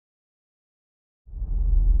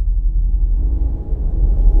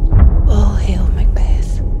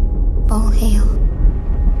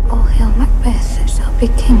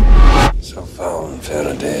big king. So foul and fair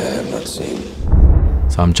a day I have not seen.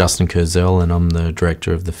 So I'm Justin Kurzel and I'm the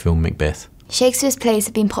director of the film Macbeth. Shakespeare's plays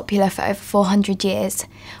have been popular for over 400 years.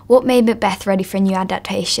 What made Macbeth ready for a new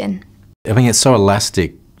adaptation? I mean, it's so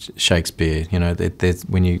elastic, Shakespeare, you know,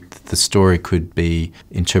 the story could be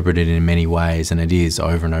interpreted in many ways, and it is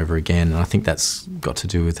over and over again, and I think that's got to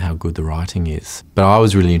do with how good the writing is. But I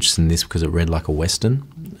was really interested in this because it read like a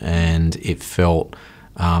Western, and it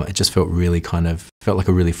just felt really felt like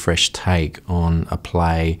a really fresh take on a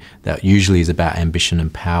play that usually is about ambition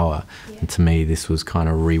and power. Yeah. And to me, this was kind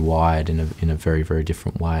of rewired in a very, very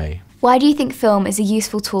different way. Why do you think film is a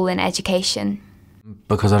useful tool in education?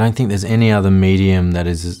 Because I don't think there's any other medium that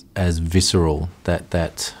is as visceral,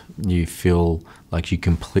 that you feel like you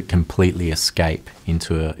completely escape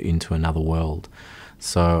into another world.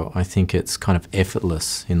 So I think it's kind of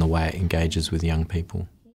effortless in the way it engages with young people.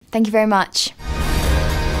 Thank you very much.